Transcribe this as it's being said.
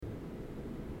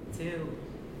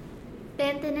2.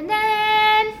 Dun, dun, dun,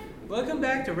 dun. Welcome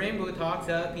back to Rainbow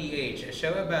Talks.ph, a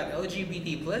show about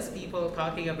LGBT plus people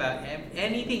talking about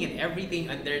anything and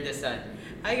everything under the sun.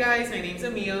 Hi guys, my name's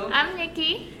Emil. I'm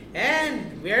Nikki.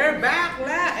 And we're back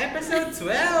episode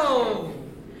 12!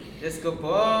 Diyos ko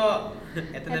po.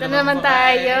 Ito naman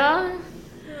tayo.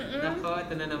 Nako,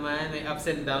 ito na naman. May ups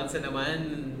and downs na naman.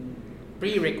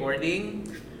 Pre-recording.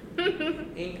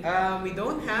 We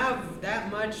don't have that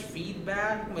much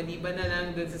feedback. Maliban na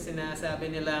lang dun sa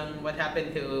sinasabi nilang what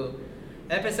happened to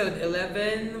episode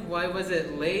 11. Why was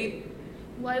it late?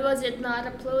 Why was it not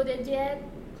uploaded yet?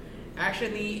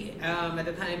 Actually, by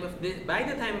the time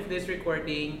of this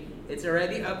recording, it's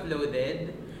already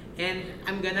uploaded, and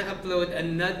I'm gonna upload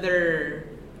another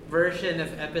version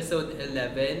of episode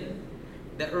 11,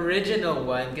 the original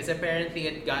one, because apparently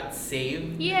it got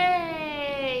saved.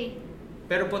 Yay!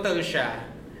 Pero putol siya.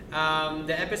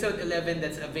 The episode 11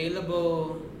 that's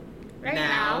available Right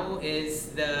now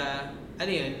is the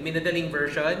minadaling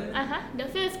version. The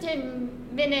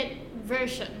 15-minute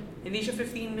version. Hindi siya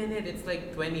 15 minute, it's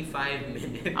like 25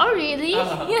 minute. Oh, really?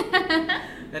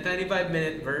 The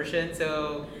 25-minute version.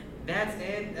 So that's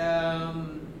it.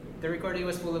 The recording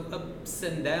was full of ups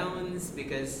and downs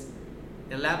because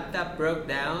the laptop broke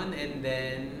down, and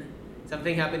then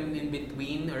something happened in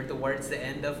between or towards the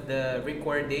end of the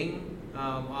recording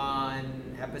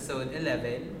on episode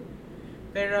 11.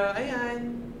 Pero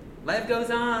ayan, life goes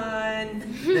on.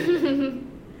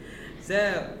 So,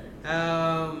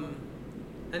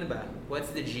 ano ba?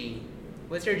 What's the G?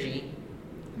 What's your G?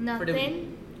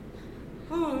 Nothing.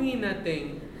 Oh, I mean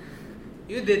nothing.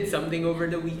 You did something over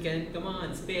the weekend. Come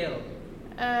on, spill.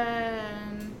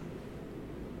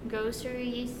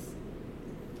 Groceries.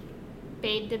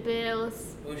 Paid the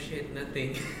bills. Oh shit,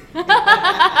 nothing.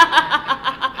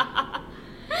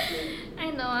 I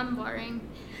know, I'm boring.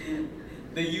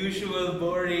 The usual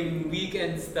boring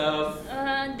weekend stuff.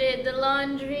 Did the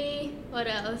laundry. What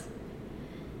else?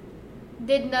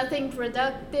 Did nothing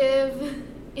productive.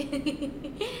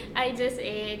 I just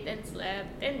ate and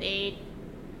slept and ate.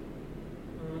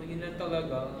 Yun lang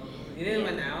talaga. Hindi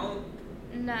naman out.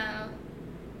 No.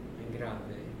 Ay,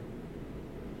 grabe.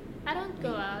 I don't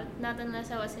go out. Not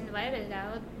unless I was invited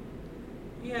out.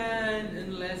 Yeah,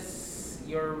 unless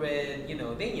you're with,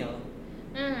 Daniel.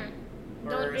 Or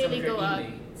Don't some really of your go out.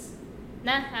 teammates.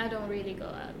 Nah, I don't really go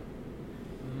out.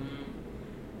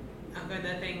 Ako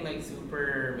nothing like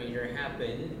super major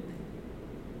happened.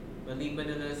 Maliban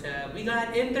na lang sa, we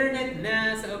got internet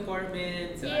na sa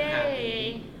apartment, so I'm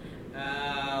happy.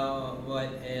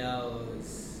 What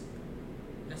else?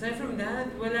 Aside from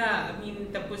that, wala. I mean,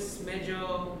 tapos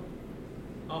medyo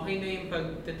okay na yung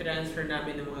pag-transfer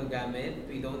namin ng mga gamit.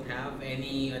 We don't have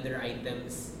any other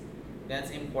items that's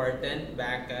important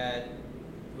back at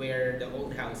where the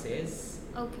old house is.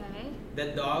 Okay.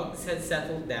 The dogs had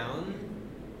settled down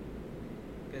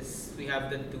because we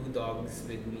have the 2 dogs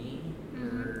with me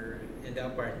in the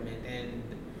apartment, and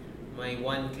my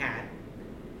 1 cat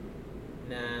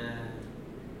na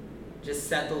just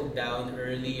settled down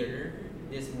earlier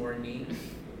this morning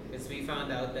because we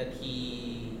found out that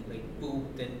he like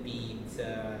pooped and peed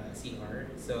sa CR.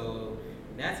 So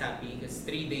that's happy because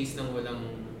 3 days na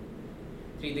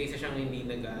siyang hindi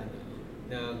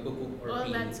nagpo-poop or Well,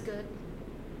 pee. that's good.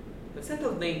 But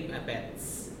settled na yung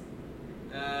pets.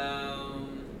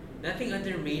 Nothing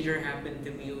other major happened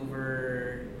to me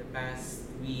over the past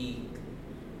week.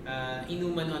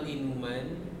 Inuman on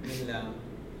inuman. Yun lang.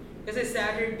 Kasi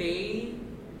Saturday,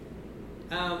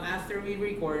 after we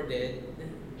recorded,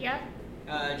 Yeah?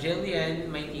 Jillian,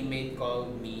 my teammate,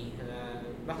 called me.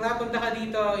 Bakla, punta ka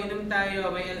dito, inom tayo,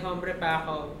 may alhombre pa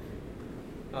ako.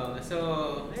 So,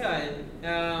 ayun,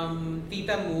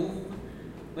 tita move.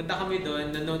 Punta kami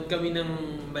doon, nanood kami ng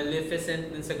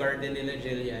Maleficent dun sa garden nila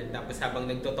Jillian. Tapos habang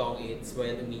nagtotong it's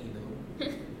while umiinom.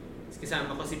 Tapos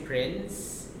kasama ko si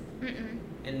Prince.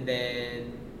 And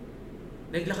then,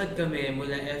 naglakad kami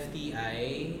mula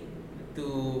FTI to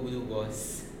Blue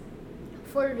Boss.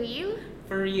 For real?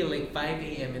 For real, like 5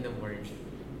 a.m. in the morning.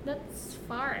 That's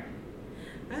far.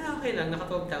 Okay lang, naka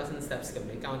 12,000 steps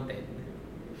kami, counted.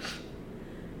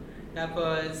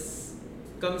 Tapos,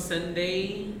 come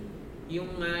Sunday,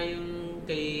 yung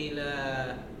kay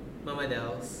Mama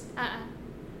Dels.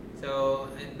 So,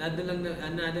 nandun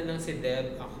lang si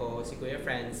Deb, ako, si Kuya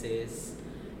Francis,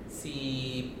 si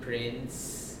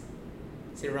Prince,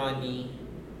 si Ronnie,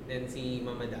 then si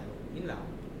Mama Del. Yun lang.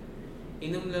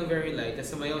 Inom lang very light,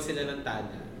 tapos sumayaw sila ng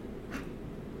tana.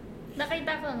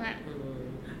 Nakita ko nga.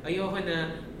 Ayoko na,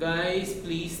 guys,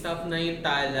 please stop na yung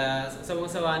tala.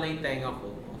 Sawang-sawa na yung tenga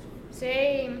ko.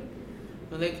 Same.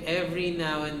 Like, every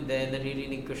now and then,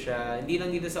 naririnig ko siya. Hindi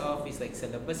lang dito sa office, like,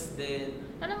 sa labas din.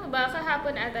 Alam mo ba,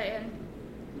 kahapon ata yun.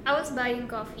 I was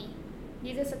buying coffee.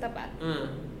 Dito sa tapat.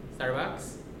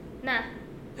 Starbucks? Na.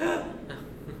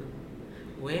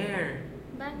 Where?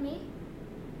 Bani?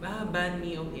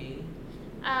 Bani, okay.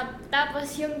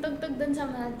 Tapos yung tugtog dun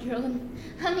sa Madron.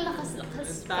 Ang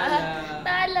lakas-lakas pa. Tala.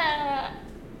 Tala.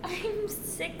 I'm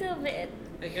sick of it.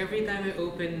 Like, every time I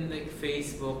open, like,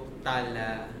 Facebook,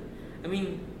 Tala. I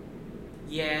mean,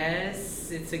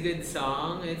 yes, it's a good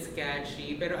song, it's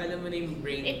catchy, pero alam mo na yung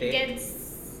brain It tick.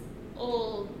 gets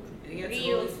old. It gets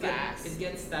real old, fast. it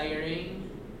gets tiring.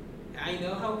 I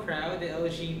know how proud the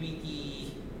LGBT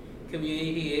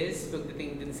community is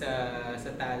pagdating dun sa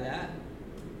Tala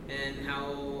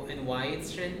and why it's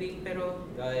trending, pero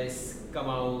guys, come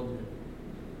on.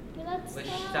 Let's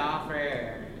Stop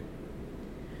her.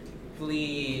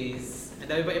 Please. Ang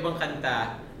dami pa ibang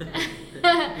kanta.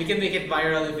 We can make it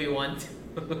viral if we want to.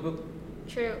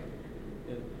 True.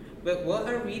 But what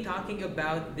are we talking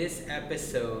about this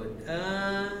episode?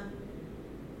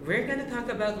 We're gonna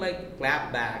talk about, like,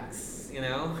 clapbacks, you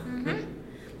know?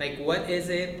 Like, what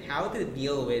is it, how to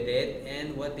deal with it,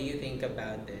 and what do you think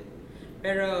about it?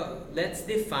 Pero let's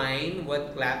define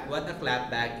what a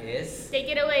clapback is. Take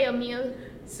it away, Emil.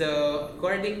 So,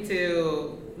 according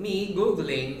to me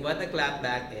Googling what a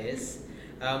clapback is,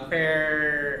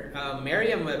 per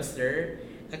Merriam-Webster,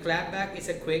 a clapback is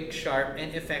a quick, sharp,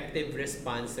 and effective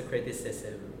response to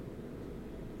criticism.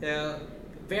 So,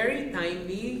 very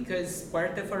timely because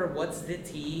part of our What's the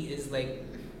Tea is like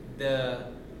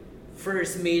the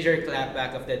first major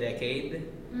clapback of the decade.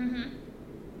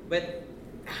 But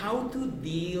how to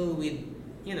deal with,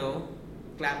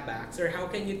 clapbacks, or how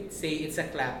can you say it's a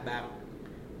clapback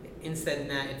instead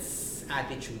na it's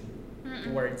attitude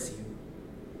towards you?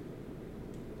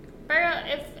 Pero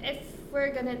if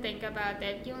we're gonna think about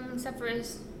it, yung sa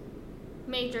first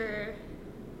major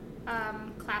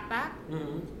clapback,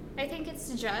 I think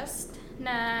it's just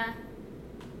na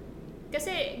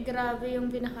kasi grabe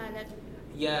yung pinakalat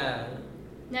Yeah.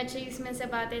 na chismis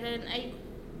about it, and I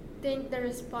think the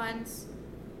response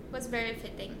was very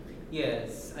fitting.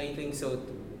 Yes, I think so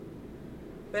too.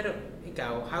 Pero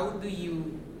ikaw, how do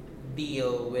you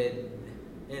deal with,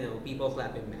 people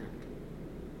clapping back?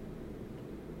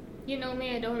 You know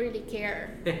me, I don't really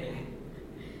care.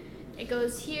 It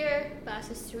goes here,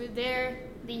 passes through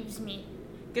there, leaves me.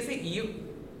 Kasi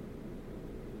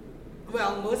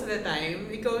most of the time,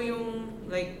 ikaw yung,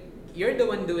 like, you're the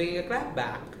one doing a clap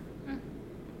back.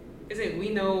 Kasi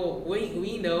we know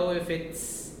if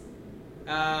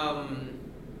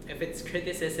it's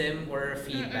criticism or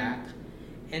feedback.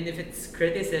 And if it's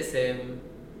criticism,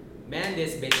 man,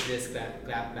 this bitch just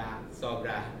clap back.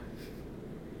 Sobra.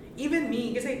 Even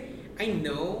me, kasi I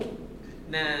know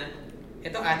na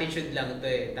ito attitude lang to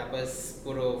eh. Tapos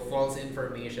puro false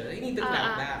information. I need to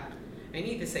clap back. I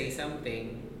need to say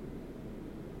something.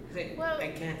 Kasi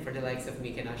I can't, for the likes of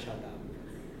me, cannot shut up.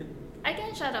 I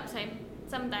can shut up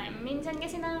sometime. Minsan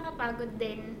kasi nakakapagod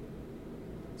din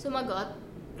sumagot.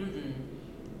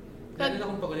 Lalo na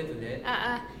kung paulit-ulit.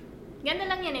 Ganda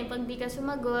lang yan eh. Pag di ka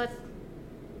sumagot,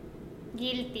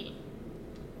 guilty.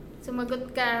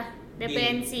 Sumagot ka,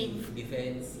 defensive.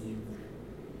 Defensive.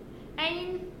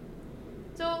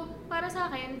 So, para sa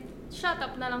akin, shut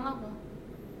up na lang ako.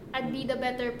 I'd be the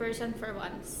better person for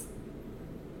once.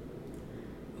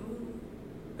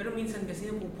 Pero minsan kasi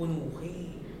napupuno ka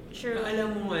eh. True. Na alam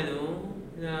mo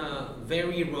na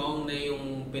very wrong na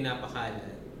yung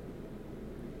pinapakalat.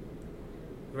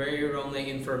 Very wrong na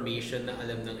information na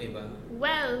alam ng iba.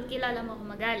 Well, kilala mo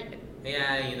ako magalit.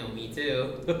 Yeah, me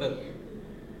too.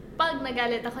 Pag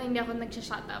nagalit ako, hindi ako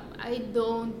nagsha-shut up. I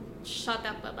don't shut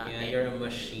up about it. Yeah, you're a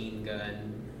machine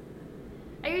gun.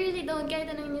 I really don't. Kahit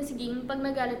anong yung siging, pag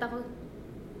nagalit ako,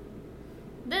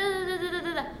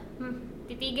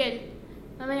 titigil.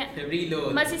 Mamaya,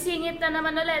 Reload. masisingit na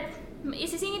naman ulit.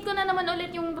 Isisingit ko na naman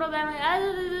ulit yung problema.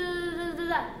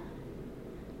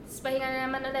 Tapos pahinga na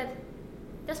naman ulit.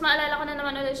 Tapos maalala ko na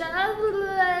naman ulit siya.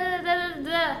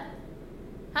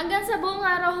 Hanggang sa buong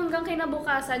araw, hanggang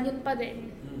kinabukasan, yun pa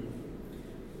din.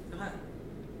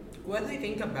 What I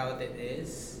think about it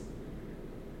is,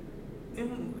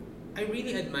 I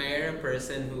really admire a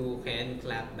person who can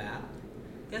clap back.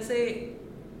 Kasi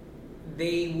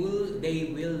they will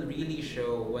really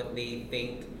show what they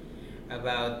think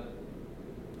about,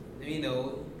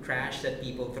 trash that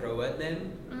people throw at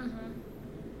them.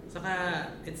 Saka,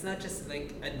 it's not just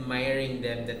like admiring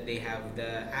them that they have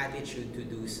the attitude to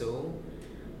do so,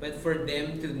 but for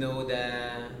them to know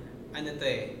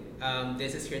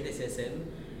this is criticism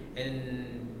and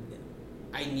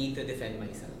I need to defend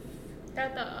myself.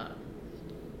 Totoo.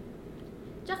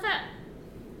 Tsaka,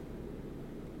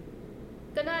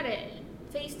 kunwari,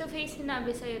 face-to-face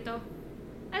sinabi sa'yo to.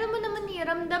 Alam mo naman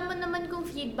ramdam mo naman kung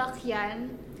feedback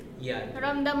yan. Yan.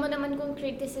 Ramdam mo naman kung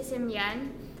criticism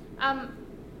yan.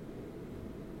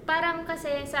 Parang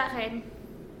kasi sa akin,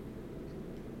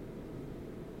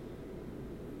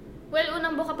 well,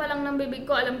 unang buka pa lang ng bibig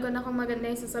ko, alam ko na kung maganda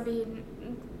yung sasabihin.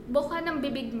 Buka ng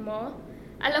bibig mo,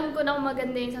 alam ko na kung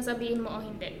maganda yung sasabihin mo o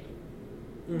hindi.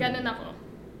 Ganun ako.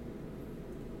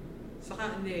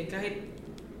 Saka hindi, kahit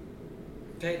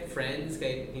friends,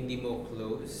 kahit hindi mo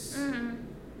close,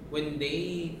 when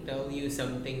they tell you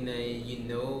something na you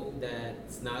know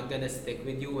that's not gonna stick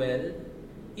with you well,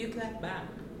 you clap back.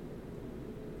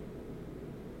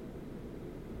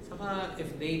 Saka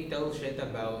if they tell shit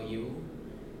about you,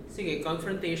 sige,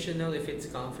 confrontational if it's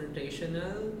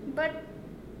confrontational. But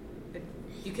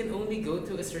you can only go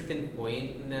to a certain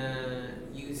point na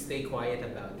you stay quiet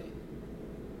about it.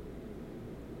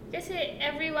 kasi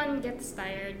everyone gets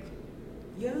tired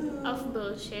Yeah. of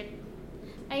bullshit.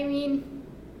 I mean,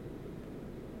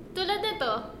 tulad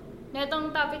nito,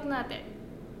 netong topic natin.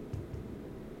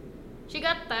 She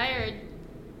got tired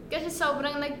kasi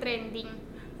sobrang nag-trending.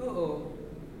 Oo.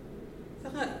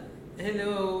 Saka,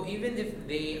 hello, even if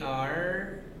they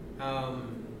are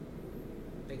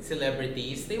like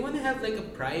celebrities, they want to have like a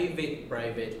private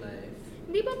life.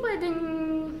 Hindi ba pwedeng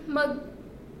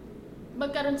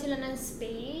magkaroon sila ng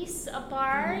space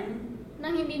apart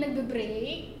nang hindi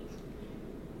nagbe-break?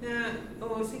 Na,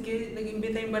 sige,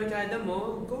 nag-imbita yung barkada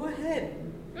mo, go ahead.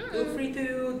 Feel free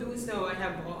to do so. I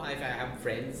have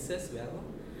friends as well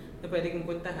na pwede kong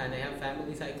puntahan. I have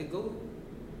families I could go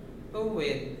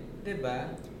with.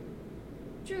 Diba?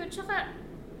 True, tsaka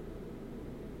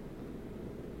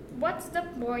what's the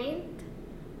point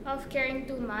of caring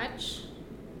too much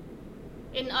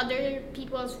in other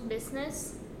people's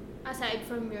business aside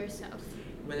from yourself?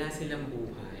 Wala silang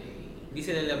buhay. Hindi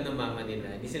sila alam ng mama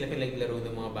nila. Hindi sila pinaglaro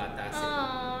ng mga bata sila.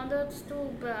 Oh, that's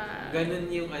too bad. Ganun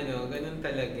yung ganun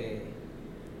talaga eh.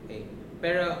 Okay.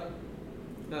 Pero,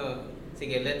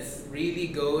 sige, let's really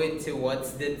go into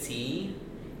what's the tea.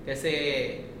 Kasi,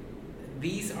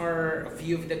 these are a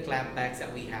few of the clapbacks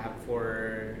that we have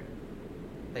for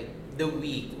like the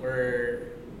week or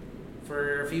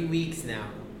for a few weeks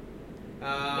now.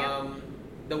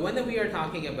 The one that we are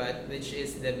talking about, which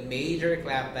is the major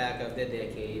clapback of the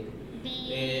decade,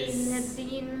 is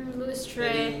Nadine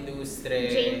Lustre,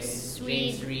 James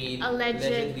Reid Reid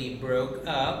allegedly broke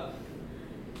up.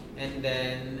 And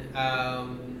then,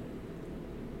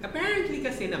 apparently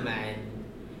kasi naman,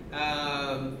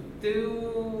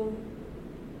 two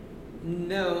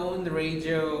known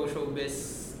radio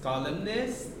showbiz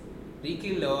columnists,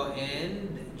 Ricky Lo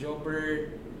and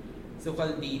Jobert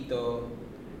Sucaldito,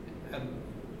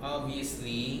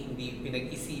 obviously, hindi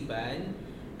pinag-isipan,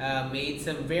 made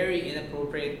some very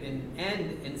inappropriate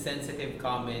and insensitive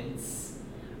comments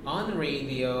on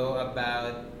radio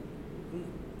about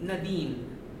Nadine.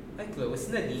 I close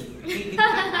Nadine.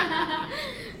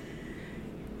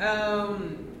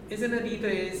 Isa na dito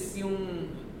is yung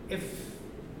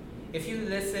if you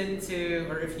listen to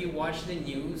or if you watch the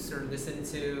news or listen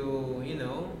to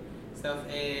stuff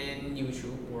in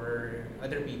YouTube or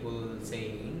other people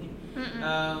saying,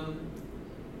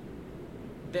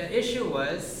 the issue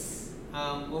was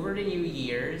over the New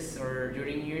Year's or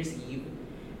during New Year's Eve,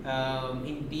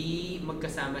 hindi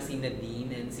magkasama si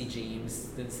Nadine and si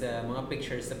James dun sa mga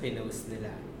pictures na pinost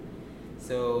nila.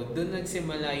 So, dun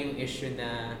nagsimula yung issue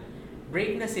na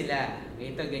break na sila,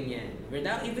 ganito ganyan.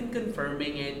 Without even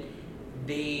confirming it,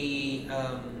 they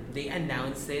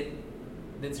announced it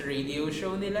dun sa radio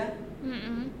show nila.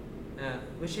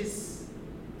 Which is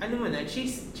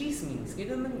chismis.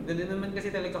 Ganun naman kasi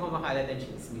talaga kumakalat ng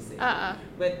chismis eh.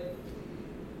 But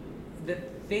the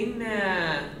thing na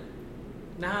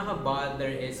nakaka-bother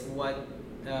is what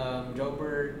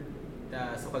Jobert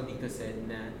Sucaldito said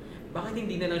na bakit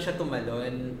hindi na lang siya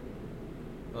tumalon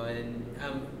on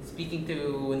speaking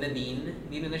to Nadine,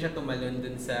 hindi na siya tumalon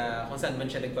dun sa kung saan man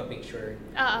siya nagpa-picture.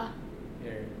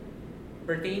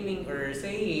 Pertaining or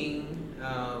saying,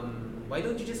 why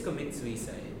don't you just commit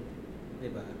suicide?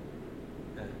 Diba?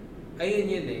 Ayun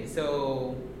yun eh.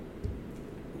 So,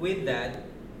 with that,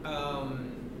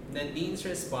 Nadine's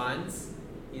response,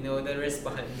 you know the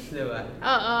response, diba?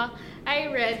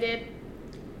 I read it.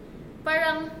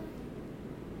 Parang,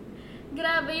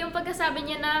 grabe yung pagkasabi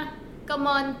niya na, come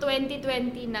on,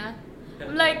 2020 na.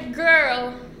 I'm like,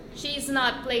 girl, she's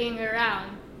not playing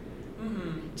around.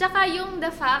 Tsaka yung the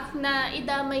fact na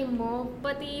idamay mo,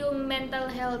 pati yung mental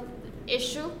health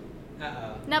issue,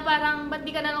 na parang, ba't di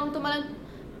ka na lang tumalon?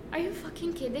 Are you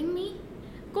fucking kidding me?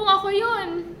 Kung ako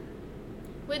yun,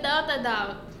 without a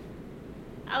doubt,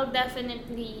 I'll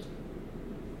definitely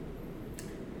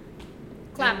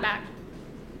clap back.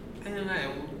 Ano nga,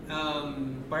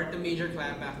 part of major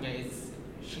clapback niya is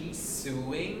she's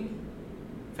suing.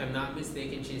 If I'm not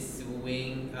mistaken, she's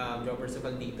suing Robert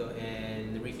Socaldito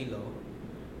and Ricky Lo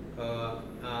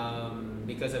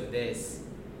because of this.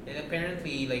 And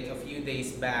apparently, like a few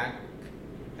days back,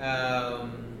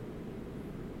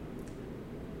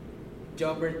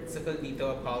 Robert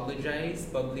Socaldito apologized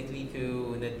publicly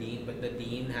to Nadine, but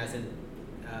Nadine hasn't,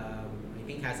 I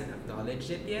think, hasn't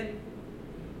acknowledged it yet.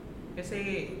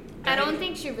 Kasi I don't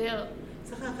think she will.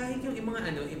 saka kahit yung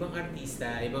ibang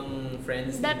artista, ibang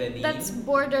friends ni Nadine. That's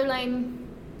borderline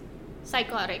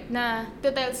psychotic na to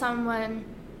tell someone,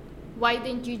 why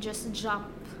didn't you just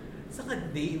jump? Saka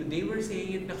they were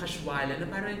saying it na casuala, na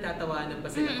parang nagtatawanan pa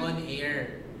sila on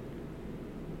air.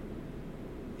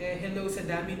 Eh, hello sa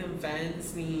dami ng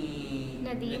fans ni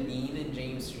Nadine and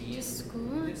James Reid. Diyos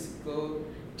ko.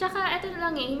 Tsaka eto na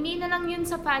lang hindi na lang yun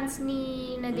sa fans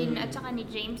ni Nadine at saka ni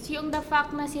James. Yung the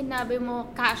fact na sinabi mo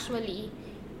casually,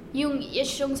 yung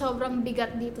isyong sobrang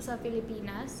bigat dito sa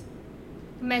Pilipinas.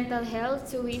 Mental health,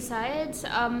 suicides,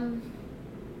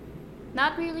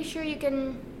 not really sure you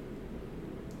can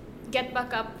get back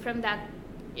up from that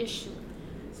issue.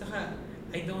 Saka,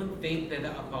 I don't think that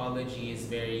the apology is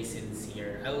very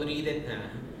sincere. I'll read it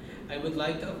na. I would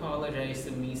like to apologize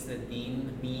to Miss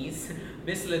Nadine, Miss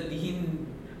Nadine,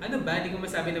 ano ba? Hindi ko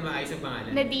masabi na maayos ang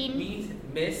pangalan. Nadine.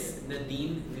 Miss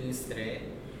Nadine Lustre,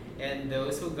 and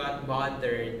those who got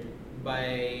bothered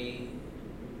by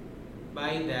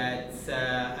that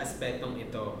sa aspetong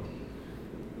ito.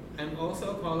 I'm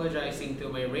also apologizing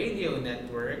to my radio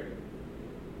network,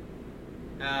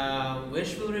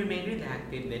 which will remain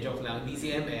redacted, na joke lang,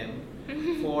 DCMM,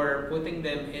 for putting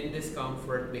them in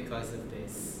discomfort because of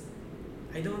this.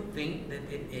 I don't think that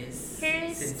it is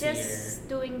He's sincere. just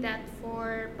doing that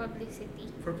for publicity.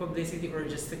 For publicity or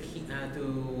just to keep, ano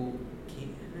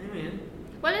yun?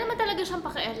 Wala naman talaga siyang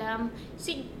pakialam.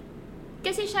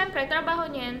 Kasi syempre, trabaho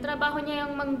niya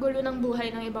yung manggulo ng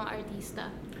buhay ng ibang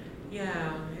artista.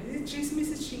 Yeah,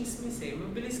 chismis is chismis eh.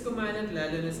 Mabilis kumalat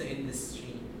lalo na sa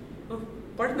industry. Oh,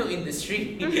 part ng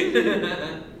industry.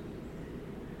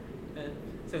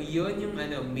 So yun yung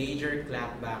major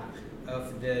clapback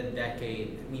of the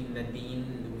decade. I mean,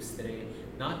 Nadine Lustre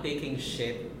not taking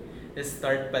shit the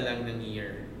start pa lang ng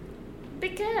year.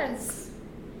 Because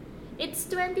it's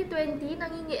 2020,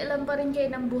 nangingialam pa rin kayo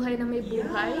ng buhay na may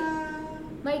buhay. Yeah.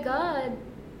 My God.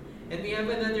 And we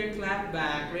have another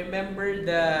clapback. Remember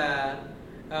the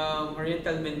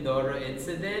Oriental Mindoro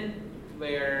incident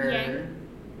where... Yang?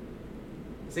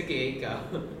 Sige, ikaw.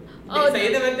 Oh,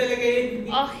 Sa'yo naman talaga yun.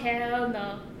 Oh, hell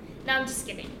no. No, I'm just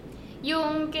kidding.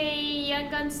 Yung kay Yang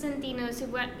Constantino,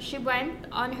 she went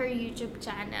on her YouTube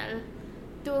channel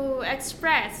to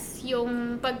express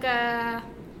yung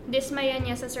pagka-dismaya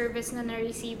niya sa service na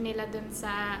na-receive nila dun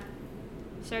sa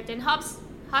certain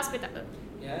hospital.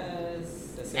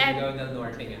 Yes, sa Surigao del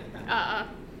Norte nga. Oo.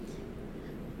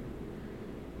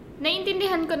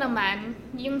 Naintindihan ko naman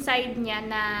yung side niya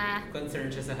na Concerned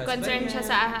siya sa husband concerned siya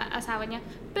sa asawa niya.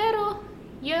 Pero,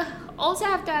 you also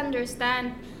have to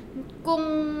understand kung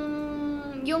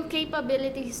yung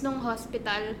capabilities ng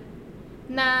hospital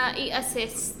na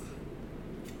i-assist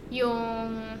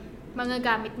yung mga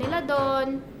gamit nila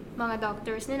doon, mga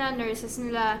doctors nila, nurses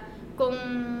nila, kung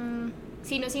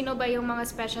sino-sino ba yung mga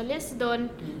specialist doon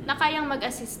na kayang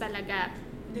mag-assist talaga.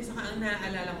 Hindi, saka ang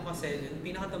naaalala ko kasi, yung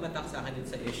pinaka-tumatak sa akin dun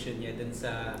sa issue niya dun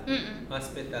sa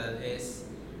hospital is,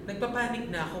 nagpapanik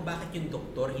na ako, bakit yung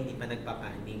doktor hindi pa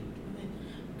nagpapanik?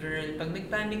 Girl, pag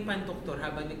nagpanik pa ang doktor,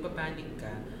 habang nagpapanik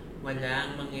ka,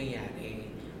 walang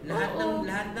mangyayari.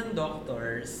 Lahat ng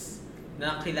doctors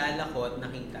na kilala ko at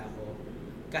nakita ko,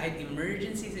 kahit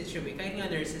emergency situation, kahit nga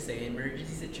nurses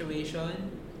emergency situation,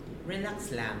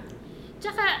 relax lang.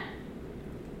 Tsaka,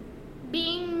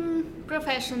 being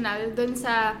professional dun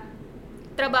sa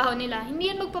trabaho nila, hindi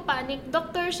yan magpapanik.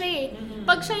 Doktor siya eh.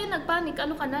 Pag siya yung nagpanik,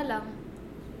 ano ka na lang?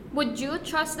 Would you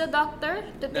trust the doctor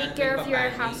to take care of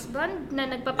your husband na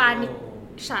nagpapanik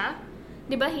siya?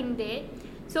 Di ba hindi?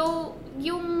 So,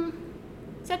 yung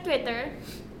sa Twitter,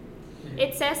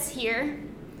 it says here,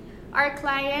 our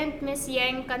client, Ms.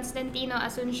 Yang Constantino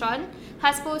Asuncion,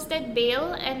 has posted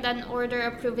bail and an order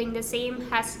approving the same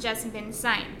has just been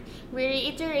signed. We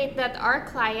reiterate that our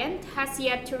client has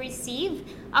yet to receive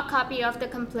a copy of the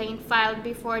complaint filed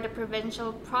before the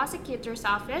Provincial Prosecutor's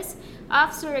Office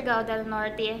of Surigao del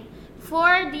Norte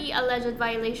for the alleged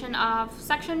violation of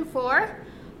Section 4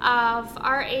 of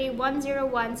RA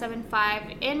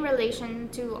 10175 in relation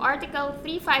to Article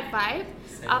 355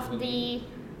 of the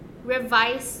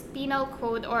Revised Penal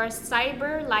Code or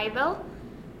Cyber Libel.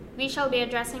 We shall be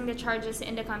addressing the charges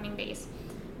in the coming days.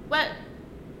 Well,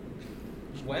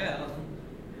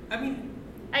 I mean,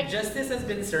 justice has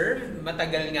been served.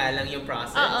 Matagal nga lang yung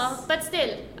process. But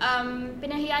still,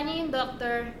 pinahiyaan niya yung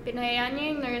doctor, pinahiyaan niya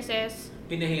yung nurses,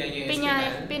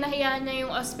 pinahiyaan niya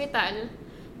yung ospital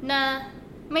na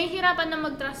may hirapan na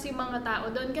mag-trust yung mga tao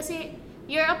doon kasi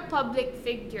you're a public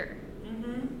figure.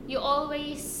 Mm-hmm. You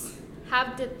always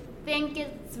have to think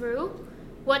it through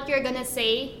what you're gonna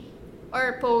say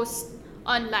or post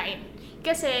online.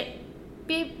 Kasi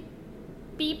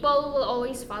people will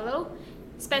always follow,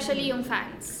 especially yung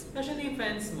fans. Especially yung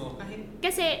fans mo.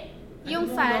 Kasi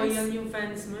yung fans, loyal yung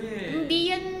fans mo eh.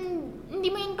 Hindi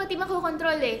mo yun pati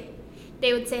makokontrol eh.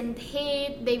 They would send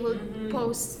hate, they would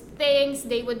post things,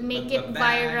 they would make it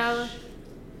viral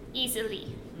easily.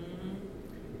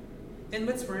 Mm-hmm. And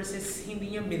what's worse is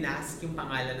hindi niya binask yung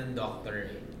pangalan ng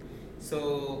doctor.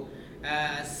 So,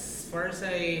 as far as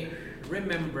I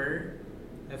remember,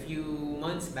 a few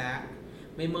months back,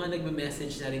 may mga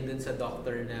nagme-message na rin dun sa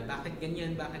doctor na bakit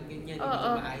ganyan, hindi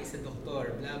ka maayos sa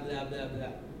doktor, blah blah blah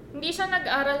blah. Hindi siya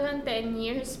nag-aral ng 10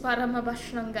 years para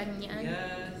mabash ng ganyan.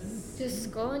 Yes. Diyos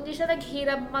ko, hindi siya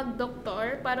naghirap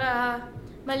mag-doktor para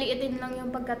maliitin lang yung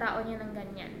pagkatao niya ng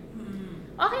ganyan.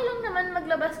 Okay lang naman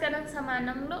maglabas ka ng sama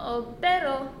ng loob,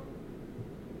 pero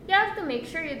you have to make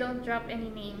sure you don't drop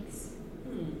any names.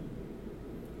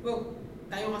 Well,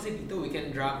 tayo kasi dito, we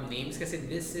can drop names kasi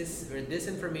this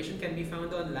information can be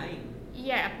found online.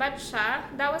 Yeah, but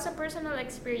that was a personal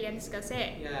experience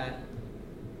kasi. Yeah.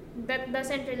 That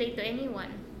doesn't relate to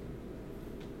anyone.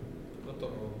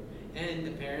 Totoo. And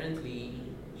apparently,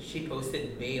 she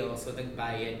posted bail, so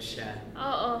nagbayad siya.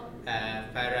 Oo.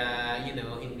 Para,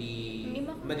 hindi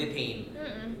ma-detain.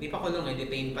 Hindi pa kulong,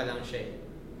 detain pa lang siya.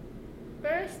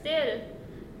 Pero still,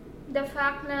 the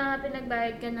fact na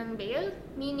pinagbayad ka ng bail,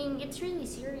 meaning it's really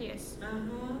serious.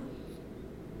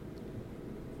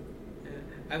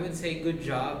 I would say good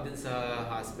job dun sa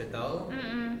hospital.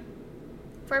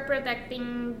 For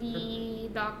protecting the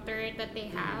doctor that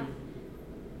they have.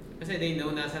 Kasi they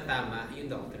know nasa tama yung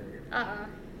doctor.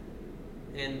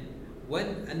 And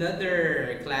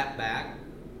another clapback,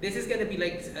 this is gonna be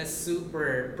like a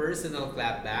super personal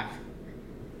clapback.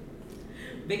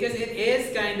 Because it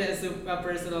is kind of a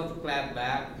personal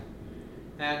clapback.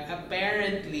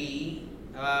 Apparently,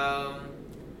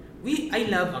 I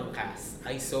love Angkas.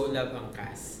 I so love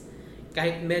Angkas.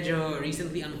 Kahit medyo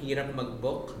recently ang hirap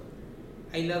mag-book,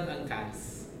 I love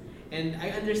Angkas. And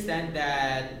I understand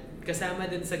that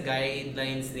kasama din sa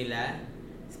guidelines nila,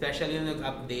 especially yung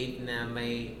nag-update na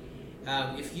may,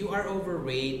 if you are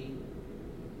overweight,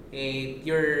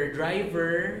 your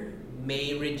driver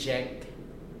may reject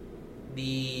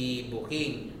the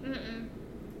booking.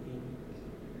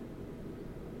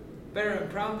 Pero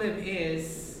problem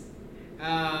is,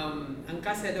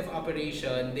 Angkas head of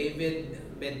operation, David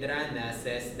Medrana,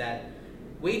 says that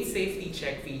weight safety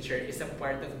check feature is a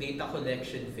part of data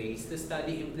collection phase to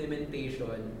study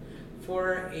implementation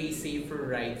for a safer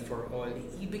ride for all.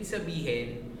 Ibig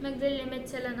sabihin, Maglilimit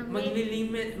sila ng weight?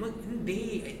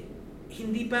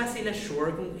 Hindi pa sila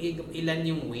sure kung ilan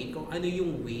yung weight, kung ano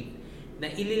yung weight na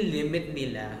ililimit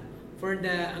nila for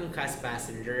the Angkas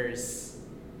passengers.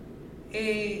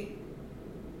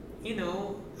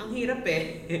 Ang hirap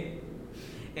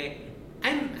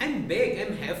I'm big,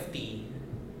 I'm hefty.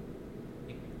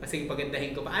 Kasi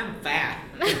pagandahin ko pa, I'm fat.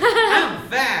 I'm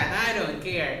fat, I don't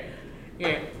care.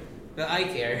 Well, I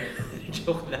care.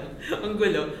 Joke lang. Ang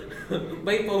gulo.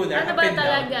 Bipolar, ano up ba and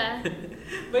talaga? down.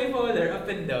 Bipolar, up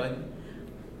and down.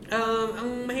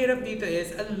 Ang mahirap dito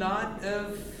is a lot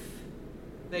of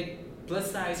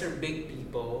plus size or big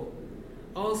people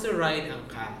also ride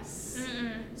Angkas.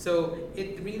 So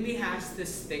it really has to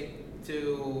stick to,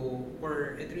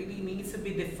 or it really needs to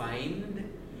be defined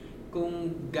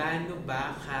kung gaano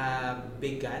ba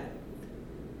kabigat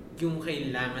yung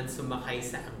kailangan sumakay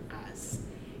sa Angkas.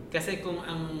 Kasi kung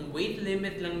ang weight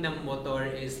limit lang ng motor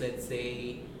is, let's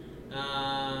say,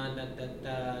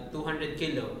 200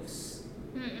 kilos.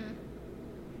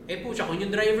 Pucha, kung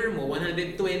yung driver mo,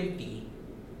 120.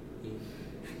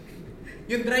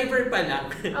 Yung driver pa lang,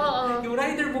 yung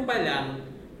rider mo pa lang,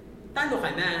 talo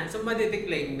ka na. So,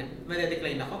 madedecline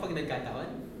ako pag nagkataon.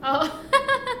 Oh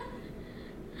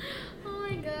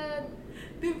my God.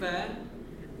 Diba?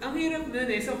 Ang hirap nun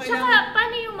So, Tsaka, kailangan...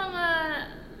 paano yung mga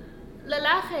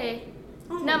lalaki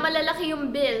na malalaki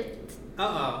yung build?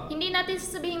 Oo. Hindi natin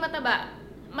sasabihin mataba.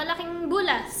 Malaking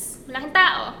bulas. malaking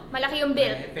tao, malaki yung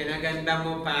build. Ay, pinaganda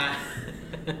mo pa.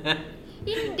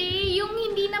 Hindi, yung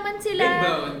hindi naman sila... Big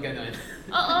bone, ganun.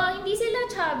 Oo, hindi sila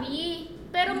chubby.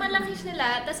 Pero malaki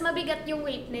sila, tas mabigat yung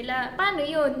weight nila. Paano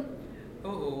yun?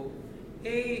 Oo.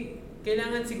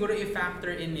 Kailangan siguro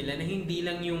i-factor in nila na hindi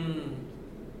lang yung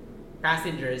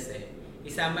passengers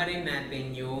Isama rin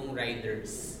natin yung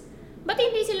riders. Ba't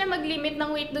hindi sila mag-limit ng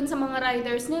weight dun sa mga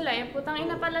riders nila? Putang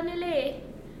ina pala nila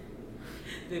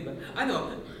Diba?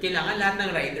 Kailangan lahat ng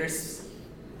riders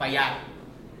payat.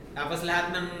 Tapos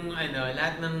lahat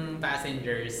ng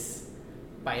passengers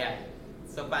payat.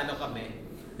 So paano kami?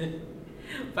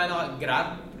 Paano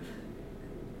Grab?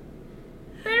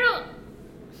 Pero,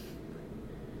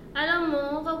 alam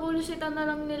mo, kabulusitan na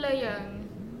lang nila yan.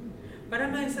 Para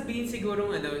sabihin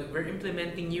siguro we're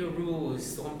implementing new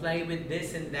rules to comply with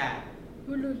this and that.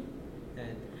 Ulul.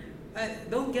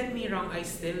 Don't get me wrong, I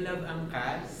still love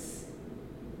Angkas.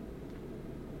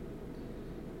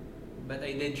 But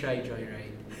I did try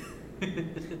Joyride.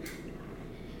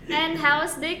 And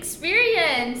how's the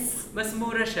experience? Mas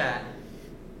mura siya.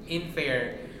 In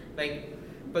fair. Like,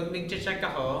 pag nag-check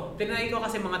ako, tinry ko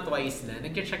kasi mga twice na.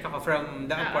 Nag-check ako from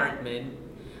the apartment.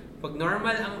 Pag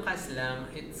normal Angkas lang,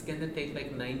 it's gonna take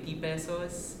like 90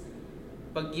 pesos.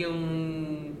 Pag yung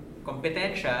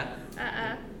kompetensya,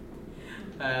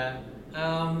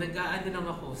 nag-aano lang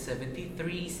ako, 73,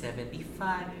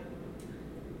 75.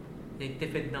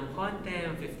 Nagtipid ng konti,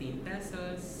 15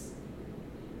 pesos.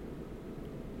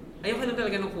 Ayoko lang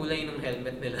talaga ng kulay ng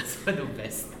helmet nila sa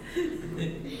vest.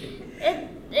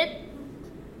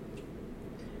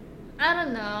 I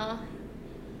don't know.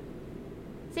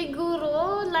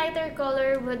 Siguro, lighter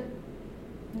color would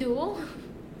do.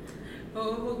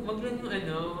 Oo, wag lang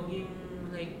yung yung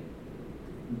like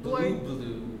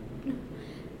blue.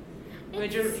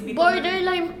 Medyo hindi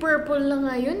borderline purple na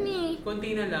ngayon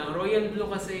konti na lang. Royal blue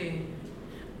kasi.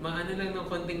 Maano lang ng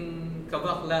konting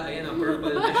kabakla. Ayan,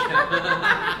 purple na siya.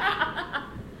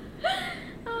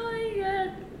 Oh my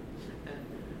God.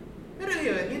 Pero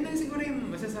yun lang siguro yung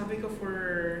masasabi ko for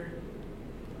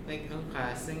like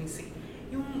Angkas.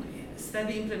 Yung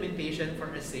steady implementation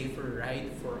for a safer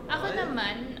ride for all. Ako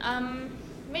naman,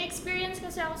 may experience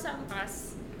kasi ako sa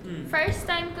Angkas. Hmm. First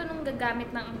time ko nung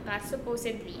gagamit ng Angkas,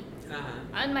 supposedly,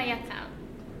 on my account.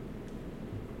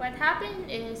 What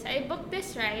happened is, I booked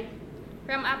this ride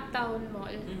from Uptown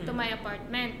Mall to my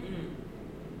apartment.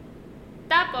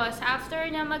 Tapos, after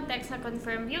niya mag-text na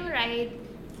confirm yung ride,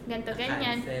 ganto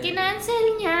ganyan,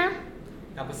 kinancel niya.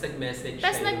 Tapos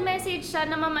nag-message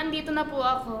siya na, ma'am, andito na po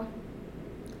ako.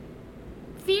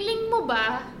 Feeling mo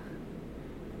ba,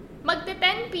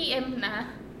 magte-10 PM na,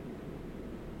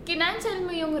 kinancel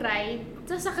mo yung ride,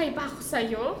 sasakay pa ako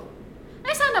sa'yo?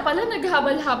 Ay, sana pala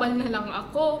naghabal-habal na lang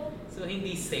ako. So,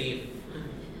 hindi safe.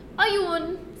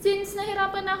 Ayun, since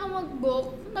nahirapan na ako mag-book,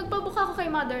 nagpa-book ako kay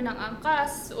mother ng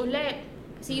Angkas ulit.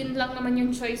 Kasi yun lang naman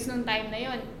yung choice nung time na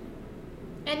yun.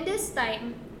 And this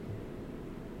time,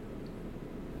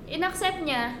 in-accept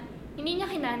niya, hindi niya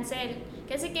kinancel.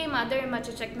 Kasi kay mother,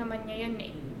 matcha-check naman niya yun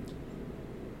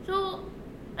So,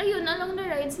 ayun, along the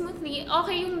ride smoothly,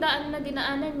 okay yung daan na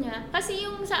dinaanan niya. Kasi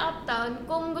yung sa Uptown,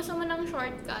 kung gusto mo ng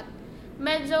shortcut,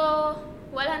 medyo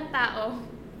walang tao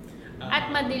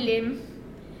at madilim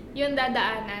yung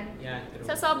dadaanan. Yeah, true.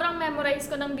 Sa sobrang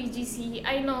memorize ko ng BGC,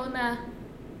 I know na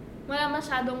wala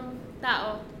masyadong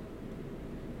tao.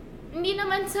 Hindi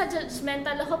naman sa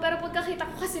judgmental ako, pero pagkakita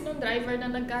ko kasi nung driver na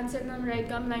nag-cancel ng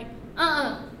ride, I'm like,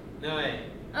 No way.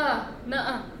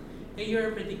 Hey, you're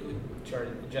a pretty good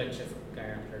judge of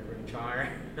character for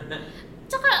Char.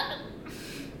 Tsaka,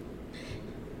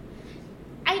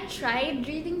 I tried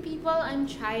reading people. I'm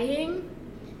trying.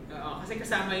 Kasi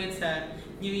kasama yun sa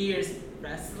New Year's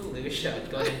resolution.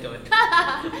 Quote-unquote.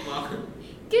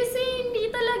 Kasi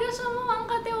hindi talaga siya mukhang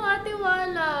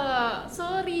katiwa-tiwala.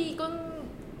 Sorry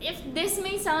if this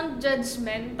may sound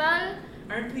judgmental.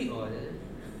 Aren't we all?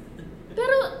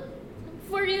 Pero,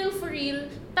 for real.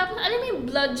 Tapos, alam mo yung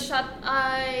bloodshot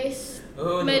eyes?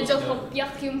 Medyo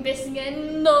kopyak yung pisnga.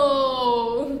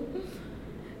 No!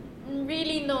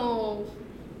 Really, no.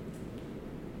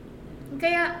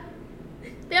 Kaya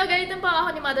galitan pa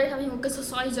ako ni mother. Sabi niya, huwag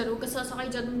ka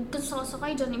sasakay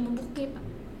dyan, ibubuk kita.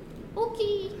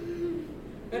 Okay.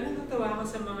 Pero natuwa ako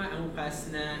sa mga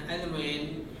Angkas na, alam mo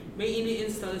yun, may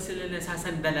ini-install sila na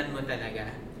sasandalan mo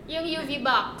talaga. Yung UV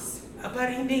box.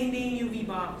 Parang hindi yung UV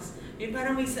box. Yung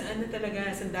parang may talaga,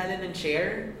 sandalan ng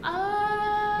chair.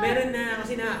 Meron na,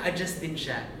 kasi na-adjust din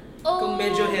siya. Kung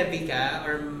medyo heavy ka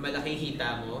or malaking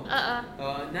hita mo,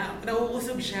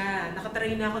 nauusog siya.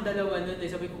 Nakatry na ako dalawa nun.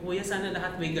 Sabi ko, kuya, sana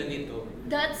lahat may ganito.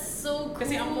 That's so cool.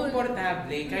 Kasi ang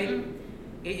komportable, kahit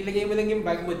ilagay mo lang yung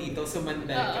bag mo dito,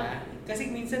 sumandal ka. Kasi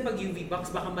minsan pag UV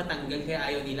box, baka matanggal, kaya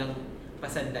ayaw nilang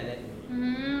pasandalan.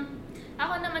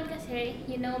 Ako naman kasi,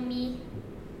 you know me,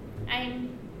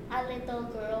 I'm a little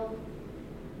girl.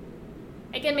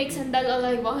 I can make sandal all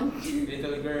I want.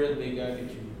 Little girl, big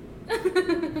attitude.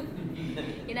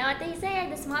 You know what they say,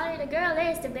 the smaller the girl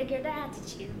is, the bigger the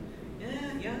attitude.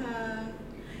 Yeah.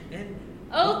 And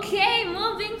okay,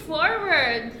 moving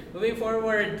forward.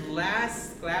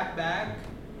 Last clapback.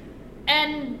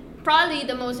 And probably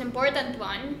the most important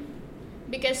one,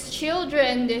 because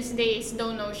children these days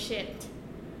don't know shit.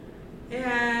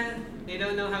 Yeah, they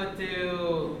don't know how to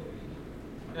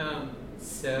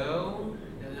sew,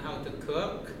 don't know how to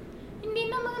cook. Hindi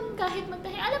naman kahit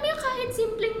magtahi. Alam mo yung kahit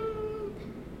simpleng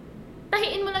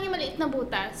tahiin mo lang yung maliit na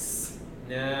butas.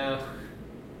 No.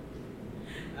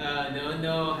 Don't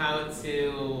know how to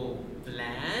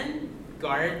plant,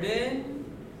 garden.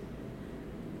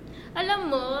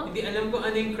 Alam mo? Hindi alam ko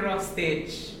ano yung cross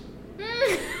stitch.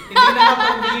 Hindi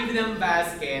nakapag-weave ng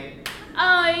basket.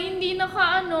 Ay, hindi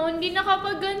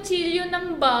nakapag-ganchilyo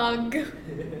ng bag.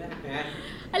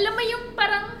 Alam mo yung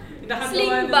parang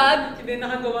sling bag? Hindi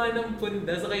nakagawa ng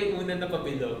punda sa kayo una na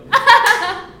pabilog.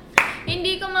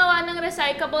 Hindi gumawa ng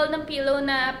recyclable ng pillow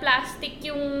na plastic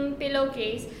yung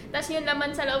pillowcase. Tapos yung laman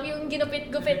sa loob, yung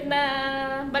ginupit-gupit na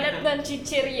balat ng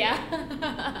chichirya.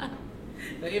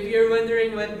 So if you're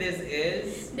wondering what this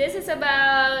is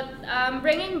about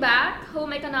bringing back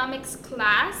home economics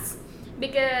class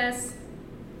because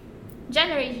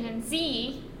Generation Z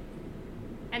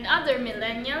and other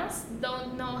millennials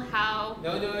don't know how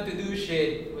to do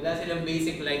shit. Wala silang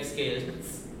basic life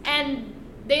skills. And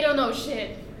they don't know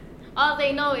shit. All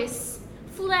they know is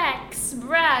flex,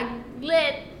 brag,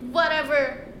 lit,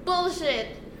 whatever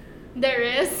bullshit there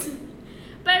is.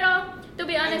 Pero, to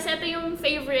be honest, ito yung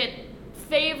favorite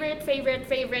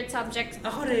subject.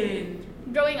 Ako rin.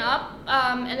 Growing up,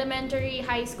 elementary,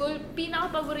 high school,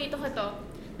 pinaka-paborito ko to.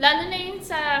 Lalo na yun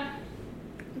sa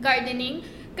gardening.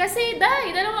 Kasi, 2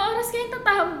 oras kayo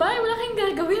tatambay, wala kayong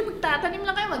gagawin, magtatanim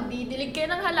lang kayo, magdidilig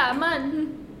kayo ng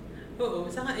halaman. Oo,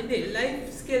 saka hindi, life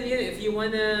skill yun if you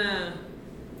wanna,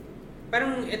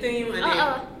 parang ito yung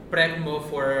prep mo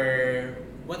for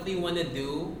what you wanna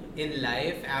do in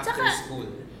life after saka, school.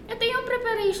 Ito yung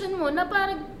preparation mo na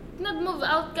parang nag-move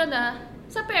out ka na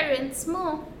sa parents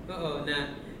mo. Oo,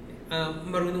 na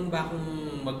marunong ba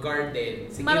akong mag-garden?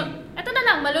 Sige. Ito na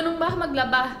lang, marunong ba ako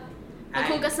maglaba?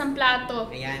 Maghugas ng plato?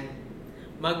 Ayan.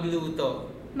 Magluto.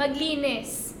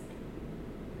 Maglinis.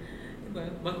 Diba?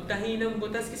 Magtahi ng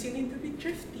butas kasi need to be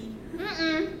thrifty.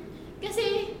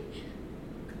 Kasi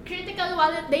critical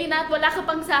wallet day na at wala ka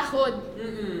pang sahod.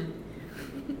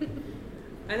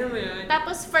 Ano mo yun?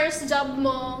 Tapos first job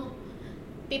mo,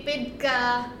 tipid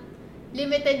ka,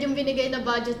 limited yung binigay na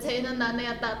budget sa'yo ng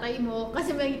nanay at tatay mo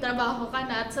kasi may trabaho ka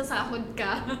na at sasahod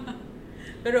ka.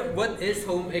 Pero what is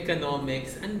home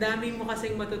economics? Ang dami mo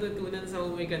kasing matututunan sa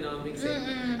home economics.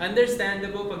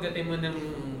 Understandable pagdating mo ng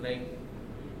like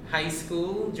high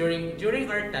school during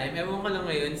our time. Ewan ko lang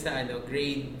ngayon sa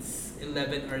grades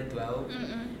 11 or 12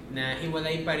 na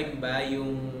hiwalay pa rin ba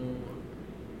yung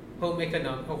home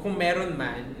economics o kung meron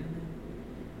man.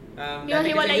 Yung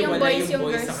hiwalay yung boys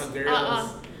sa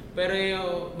girls. Pero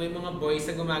may mga boys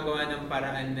na gumagawa ng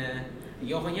paraan na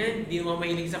ayoko niyan, hindi mo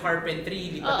mahilig sa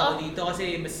carpentry, lipat ako dito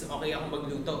kasi mas okay ako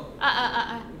magluto.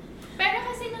 Pero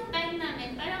kasi nung time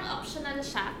namin, parang optional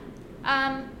siya.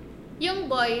 Yung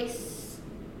boys,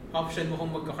 option mo kung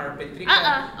magka-carpentry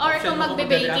ka. Or kung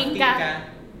magbe-baking ka.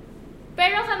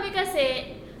 Pero kami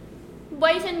kasi,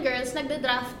 boys and girls,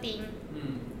 nagda-drafting.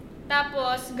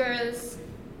 Tapos, girls,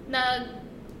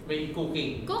 may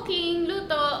cooking. Cooking,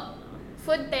 luto,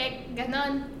 food tech,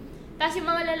 ganon. Tapos yung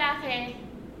mga lalaki,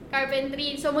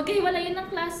 carpentry. So, magkahiwalay yun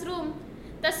ng classroom.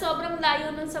 Tapos, sobrang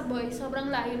layo nun sa boys, sobrang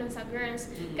layo nun sa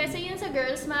girls. Kasi yun sa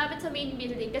girls, malapit sa main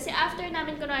building. Kasi after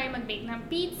namin kunwari mag-bake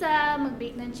ng pizza,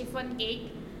 mag-bake ng chiffon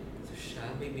cake. So,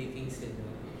 siya, may baking sila.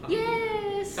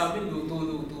 Yes! Sa amin,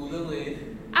 luto-luto lang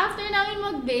eh. After namin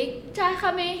mag-bake,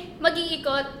 tsaka kami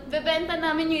mag-iikot, bebenta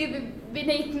namin yung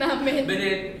binake namin.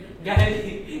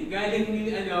 Galing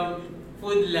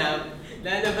food lab,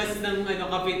 lalabas ng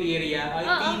cafeteria,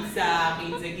 pizza,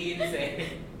 15.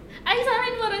 Ay, sa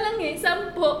amin mura lang eh.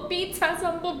 10 pizza,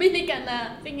 10 bili ka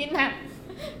na. Sige na.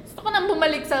 Gusto ko nang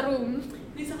bumalik sa room.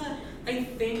 I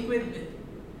think with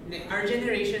our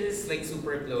generation is like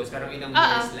super close, parang ilang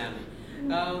years lang.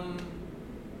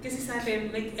 Kasi sa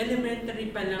atin, like elementary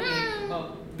pa lang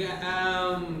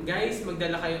guys,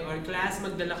 magdala kayo, or class,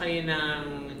 magdala kayo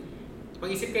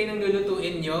mag-isip kayo ng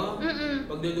lulutuin nyo.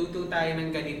 Magluluto tayo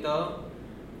ng ganito.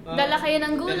 Dala kayo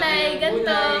ng gulay,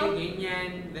 ganito.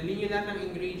 Ganyan. Dali nyo lahat ng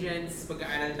ingredients,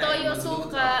 pag-aaral tayo. Toyo,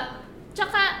 suka.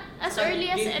 Tsaka, as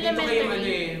early as elementary. Dito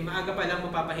kayo, maaga pa lang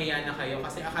mapapahiya na kayo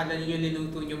kasi akala niyo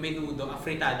niluto nyo menudo,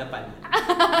 afritada pala.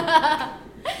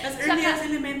 As early as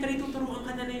elementary, tuturuan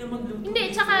ka na nila magluto.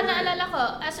 Hindi, tsaka naalala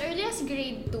ko, as early as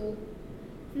grade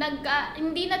 2,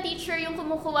 hindi na teacher yung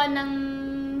kumukuha ng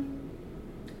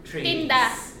Trays.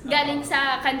 tinda galing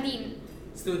sa canteen.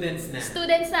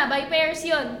 Students na, by pairs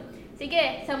yun.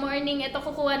 Sige, sa morning, ito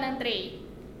kukuha ng tray.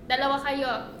 Dalawa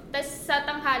kayo. Tapos sa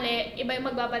tanghali, iba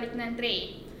yung magbabalik ng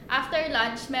tray. After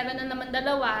lunch, meron na naman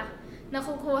dalawa na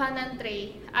kukuha ng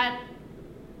tray. At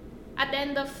the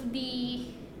end of the...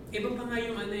 Iba pa nga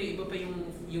yung iba pa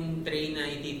yung tray na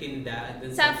ititinda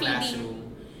dun sa sa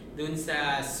classroom. Dun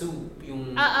sa soup,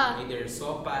 yung either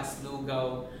sopas,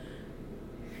 lugaw,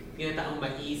 ginataang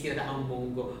mais, ginataang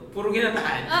munggo. Puro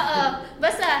ginataan. Oo.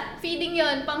 Basta, feeding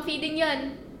yon, pang-feeding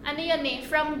yon. Ano yun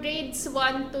from grades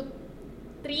 1 to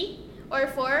 3 or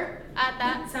 4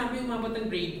 ata. Sa amin, umabot ng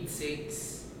grade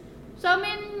 6. Sa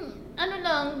amin,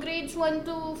 grades 1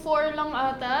 to 4 lang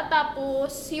ata.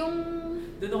 Tapos, yung...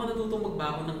 Doon ako natutong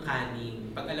magbaho ng kanin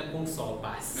pag alam kong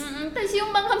sopas. Tapos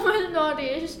yung mga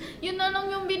malnourished, yun na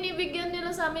lang yung binibigyan nila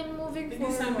sa amin moving Hindi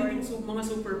forward. sa amin yung mga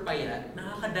super payat,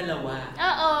 nakakadalawa.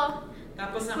 Oo.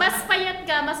 Tapos mas payat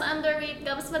ka, mas underweight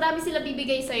ka, mas madami sila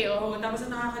bibigay sa'yo. Oo, tapos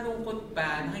ang nakakalungkot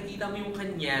pa, nakikita mo yung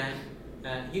kanya,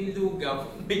 yung lugaw,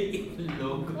 may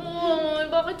itlog.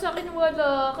 Bakit sa akin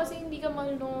wala? Kasi hindi ka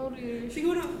malnourished.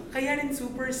 Siguro, kaya rin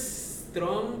super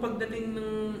strong pagdating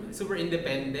ng super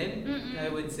independent,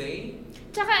 I would say.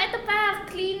 Tsaka ito pa,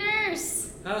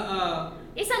 cleaners.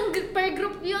 Isang per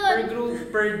group yun. Per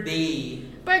group, per day.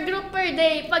 Per group, per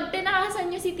day. Pag tinakasan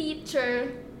nyo si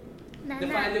teacher, The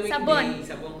following sabon. day,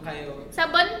 sabon kayo.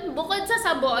 Sabon, bukod sa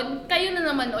sabon, kayo na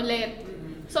naman ulit.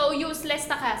 So, useless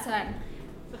takasan.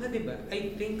 Saka diba,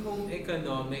 I think home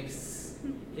economics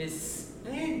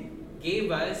gave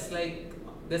us like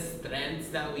the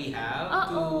strengths that we have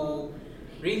to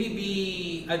really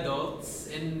be adults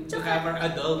and to have our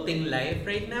adulting life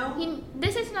right now.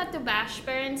 This is not to bash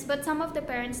parents, but some of the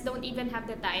parents don't even have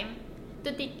the time to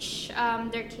teach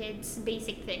their kids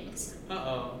basic things.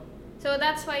 So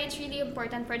that's why it's really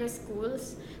important for the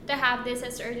schools to have this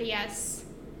as early as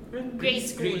grade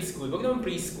school. Grade school. Wag naman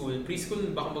preschool. Preschool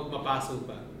baka magmapaso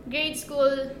pa. Grade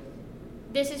school,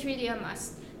 this is really a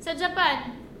must. Sa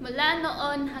Japan, mula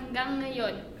noon hanggang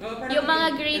ngayon, yung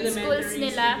mga grade schools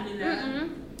nila,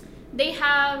 they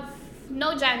have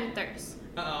no janitors.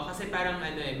 Kasi parang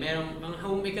merong ang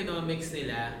home economics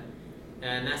nila,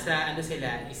 nasa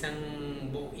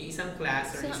isang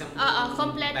class or isang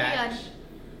kompleto batch. yun.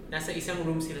 Nasa isang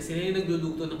room sila yung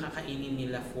nagluluto ng kakainin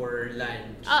nila for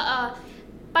lunch.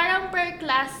 Parang per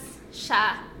class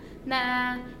siya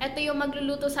na ito yung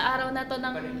magluluto sa araw na to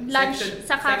ng lunch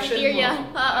sa cafeteria.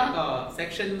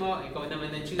 Section mo, ikaw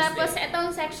naman ng Tuesday. Tapos itong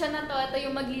section na to, ito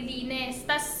yung maglilinis.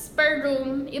 Tapos per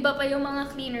room, iba pa yung mga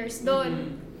cleaners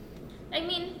doon. I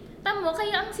mean, tamo,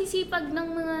 kaya ang sisipag ng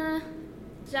mga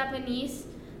Japanese,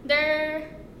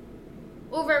 they're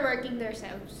overworking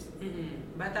themselves.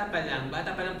 Bata pa lang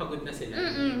pagod na sila.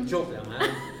 Joke lang ha.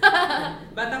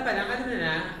 Bata pa lang,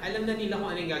 alam na nila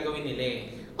kung ano yung gagawin nila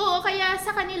Oo, kaya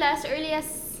sa kanila, as early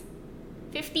as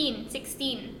 15,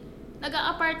 16,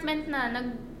 nag-apartment na,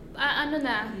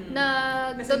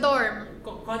 nag-dorm.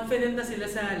 Confident na sila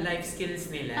sa life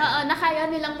skills nila. Na kaya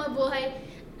nilang mabuhay.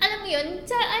 Alam mo yun,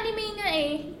 sa anime nga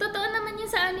totoo naman yun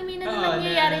sa anime na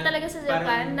nangyayari talaga sa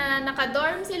Japan, na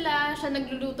naka-dorm sila, siya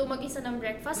nagluluto mag-isa ng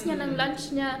breakfast niya, ng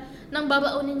lunch niya, ng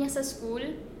babaunin niya sa school.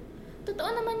 Totoo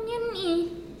naman yun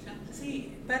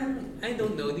Kasi parang, I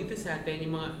don't know, dito sa atin,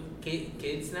 yung mga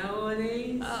kids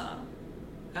nowadays,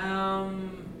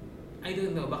 I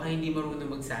don't know, baka hindi marunong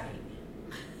magsaing.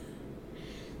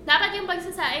 Dapat yung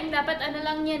pagsasaing, dapat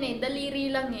lang yan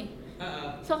daliri lang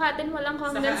Sukatin mo lang kung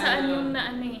hanggang saan yung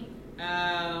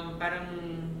parang,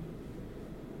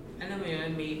 alam mo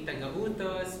yun, may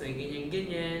taga-utos, may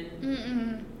ganyan-ganyan.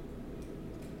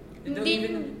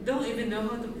 Don't even know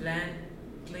how to plant.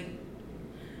 Like,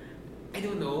 I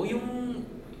don't know, yung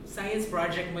science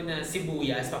project mo na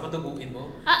sibuyas, papatubuin mo.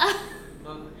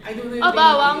 I don't know if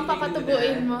bawang,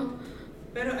 papatubuin mo.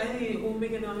 Pero home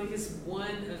economics is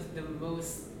one of the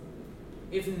most,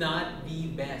 if not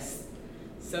the best,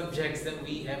 subjects that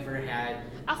we ever had.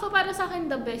 Ako para sa akin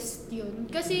the best yun.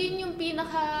 Kasi yun yung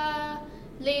pinaka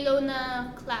laylow na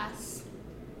class.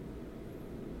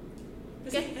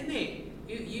 Kasi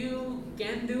you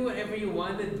can do whatever you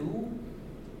want to do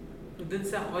dun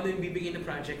sa kung ano yung bibigyan na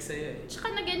project sa'yo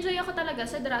Tsaka nag-enjoy ako talaga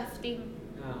sa drafting.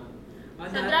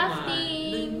 Sa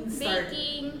drafting,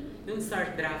 baking. Nung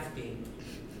start drafting.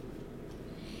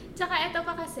 Tsaka ito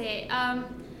pa kasi,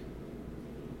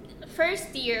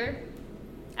 first year,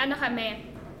 ano kami,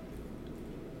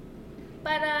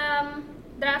 parang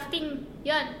drafting,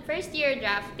 yun, first year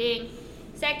drafting.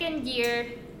 Second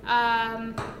year,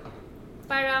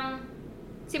 parang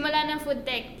simula ng food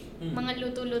tech. Mga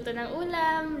luto-luto ng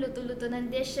ulam, luto-luto ng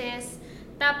dishes.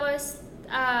 Tapos,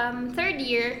 third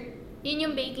year, yun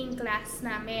yung baking class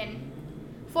namin.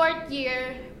 Fourth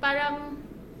year, parang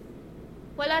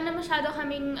wala na masyado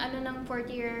kaming ng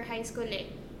fourth year high school eh.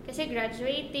 Kasi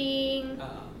graduating,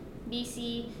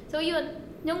 busy. So yun,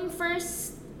 yung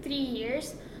first 3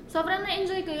 years, sobrang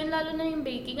na-enjoy ko yun, lalo na yung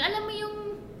baking. Alam mo yung,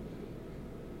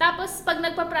 tapos pag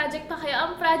nagpa-project pa kayo,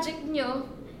 ang project nyo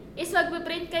is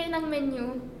magpiprint kayo ng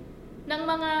menu ng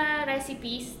mga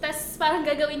recipes, tas parang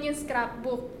gagawin yung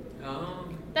scrapbook.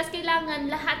 Tas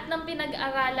kailangan lahat ng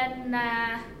pinag-aralan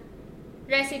na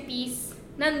recipes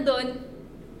nandun.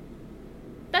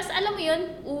 Tas alam mo yun,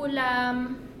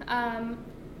 ulam,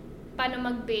 paano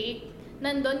mag-bake,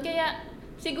 nandun. Kaya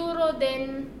siguro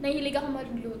din, nahilig ako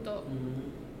magluto.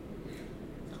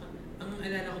 Ang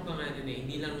alala ko pa nga nun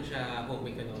hindi lang siya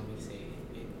home economics eh.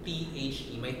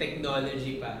 PHE, may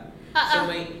technology pa. So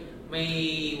may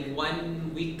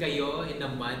 1 week kayo in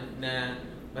a month na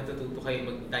matututo kayo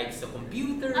mag-type sa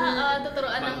computer.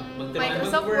 Tuturuan ng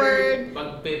Microsoft Word,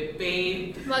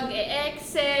 mag-paint,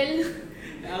 mag-Excel.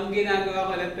 Ang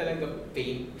ginagawa ko lang talaga,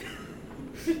 paint.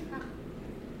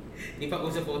 Di pa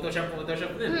uso Photoshop na,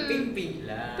 paint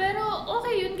lang. Pero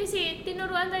okay yun kasi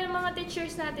tinuruan tayo ng mga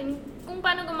teachers natin kung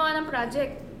paano gumawa ng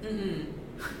project.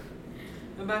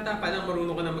 Ang bata pa lang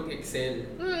marunong ka na mag-Excel.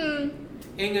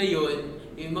 Eh ngayon,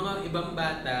 yung mga ibang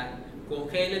bata, kung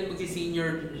kailan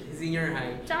magsi-senior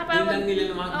high, yun lang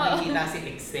nila makikita si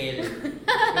Excel.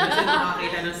 Kung saan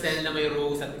makakita ng cell na may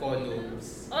rows at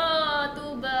columns.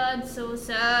 Too bad, so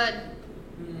sad.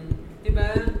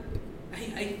 Diba?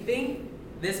 I think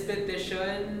this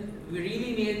petition, we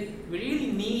really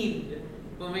need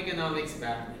home economics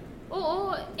back.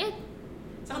 Oo,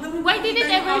 Why did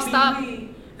it ever stop?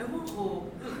 Ewan ko.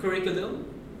 Curriculum?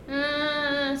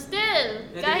 Still.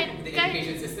 The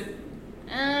education system?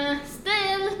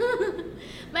 Still.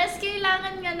 Mas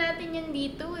kailangan nga natin yan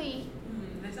dito eh.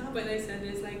 Nasa ka ba I said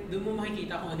is like, doon mo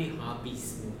makikita kung ano yung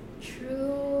hobbies mo.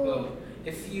 True.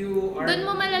 If you are... Doon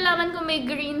mo malalaman kung may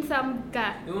green thumb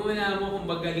ka. Doon mo malalaman kung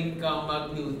magaling ka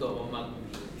magluto o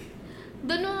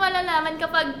Doon mo malalaman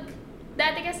kapag...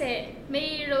 Dati kasi,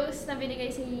 may rose na binigay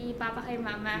si Papa kay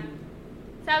Mama.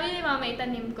 Sabi ni Mama,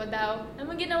 itanim ko daw.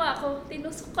 Ano ginawa ko?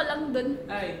 Tinusok ko lang dun.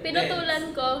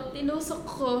 Pinutulan ko, tinusok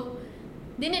ko,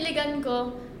 diniligan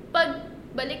ko. Pag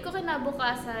balik ko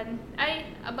kinabukasan,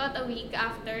 about a week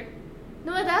after,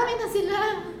 dumadami na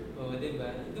sila.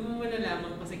 Diba? Doon mo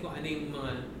malalaman kasi kung ano yung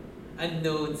mga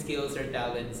unknown skills or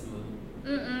talents mo.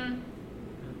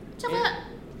 Tsaka,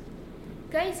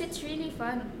 guys, it's really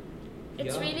fun.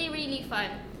 It's really, really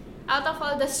fun. Out of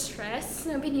all the stress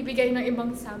na binibigay ng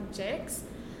ibang subjects,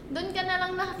 doon ka na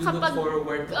lang nakakapag... You look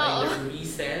forward to either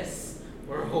recess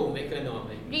or home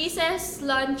economics. Recess,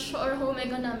 lunch, or home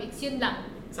economics. Yun lang.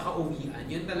 Saka uwian.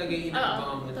 Yun talaga yung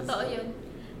inaabangan mo. Totoo yun.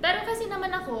 Pero kasi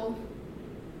naman ako,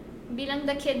 bilang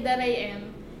the kid that I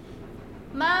am,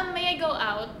 Ma'am, may I go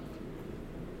out?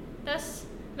 Tapos,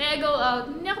 may I go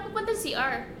out? Hindi ako pupunta sa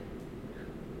CR.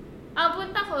 Ang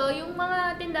punta ko, yung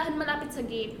mga tindahan malapit sa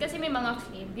gate. Kasi may mga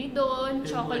candy doon,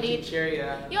 chocolate.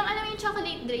 Yung alam mo yung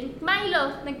chocolate drink,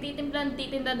 Milo.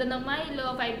 Nagtitinda doon ng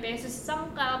Milo, 5 pesos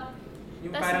isang cup.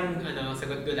 Yung parang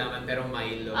sagot gulaman pero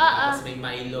Milo. Tapos may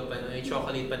Milo pa, may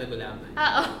chocolate pa na gulaman.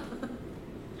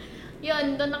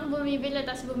 Yun, doon ako bumibili.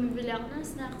 Tapos bumibili ako ng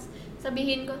snacks.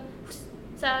 Sabihin ko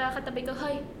sa katabi ko,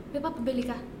 "Hoy, may papabili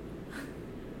ka."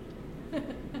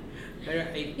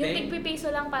 Pero I think... Yung tigpipiso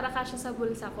lang para kasya sa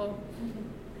bulsa ko.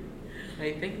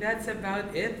 I think that's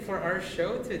about it for our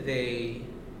show today.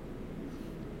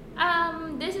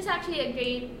 This is actually a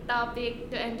great topic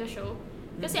to end the show.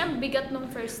 Kasi ang bigat nung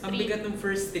first 3. Ang bigat nung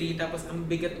first 3, tapos ang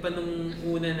bigat pa nung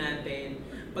una natin.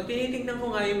 Pag tinitignan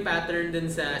ko nga yung pattern dun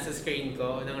sa screen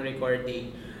ko ng recording,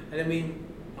 alam mo yung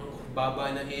ang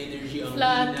baba ng energy, ang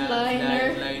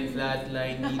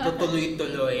flatline, dito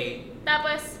tuloy-tuloy.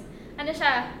 Tapos,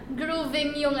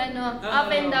 grooving yung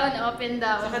up and down, up and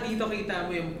down. Saka dito kita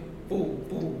mo yung boom,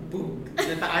 boom, boom.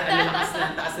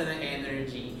 Nataas na ng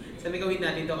energy. Sabi gawin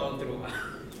natin to all through.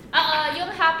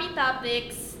 Yung happy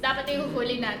topics, dapat yung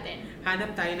huli natin.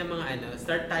 Hanap tayo ng mga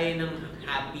start tayo ng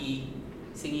happy,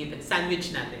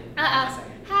 sandwich natin.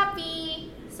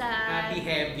 Happy, sad. Happy,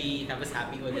 heavy, tapos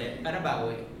happy ulit. Para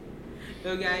bawi.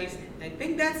 So guys, I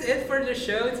think that's it for the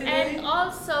show today. And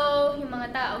also, yung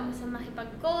mga taong gusto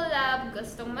makipag-collab,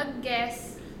 gustong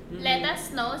mag-guest, let us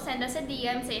know. Send us a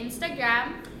DM sa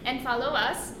Instagram and follow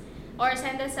us. Or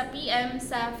send us a PM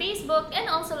sa Facebook and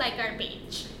also like our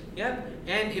page. Yep.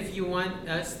 And if you want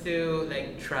us to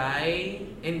like try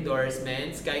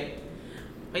endorsements, kahit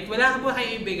wala ka po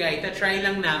kayo ibigay, try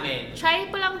lang namin. Try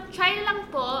lang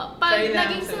po. Pag Try lang,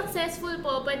 naging so- successful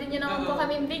po, pwede nyo naman po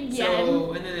kami bigyan.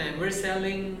 So, we're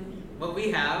selling what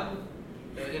we have.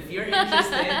 So, if you're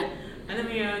interested, alam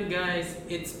mo yun, guys,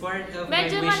 it's part of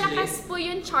Medyo my wish malakas list. po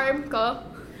yung charm ko.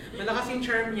 Malakas yung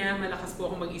charm niya, malakas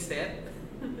po ako mag-isip.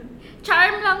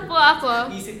 Charm lang po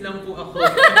ako. Isip lang po ako.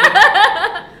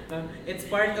 It's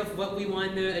part of what we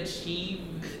want to achieve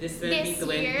this 2020. This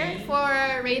year for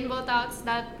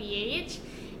rainbowtalks.ph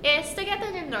is to get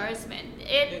an endorsement.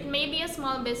 It may be a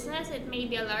small business, it may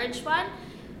be a large one.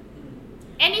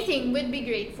 Anything would be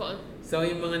grateful. So,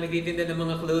 yung mga nagtitinda ng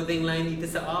mga clothing line dito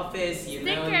sa office, you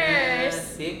know na.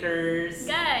 Stickers. Stickers.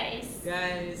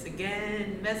 Guys,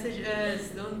 again, message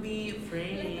us. Don't be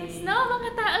afraid. let us know,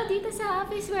 mga tao dito sa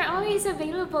office. We're always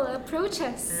available. Approach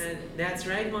us. That's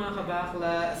right, mga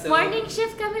kabakla. So, Morning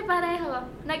shift kami pareho.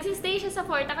 Nagsistay siya sa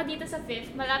 4th, ako dito sa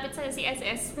 5th. Malapit sa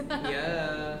CSS.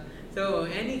 Yeah. So,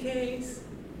 any case,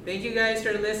 thank you guys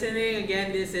for listening.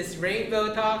 Again, this is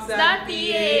rainbowtalks.ph.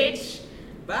 .ph.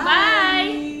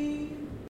 Bye!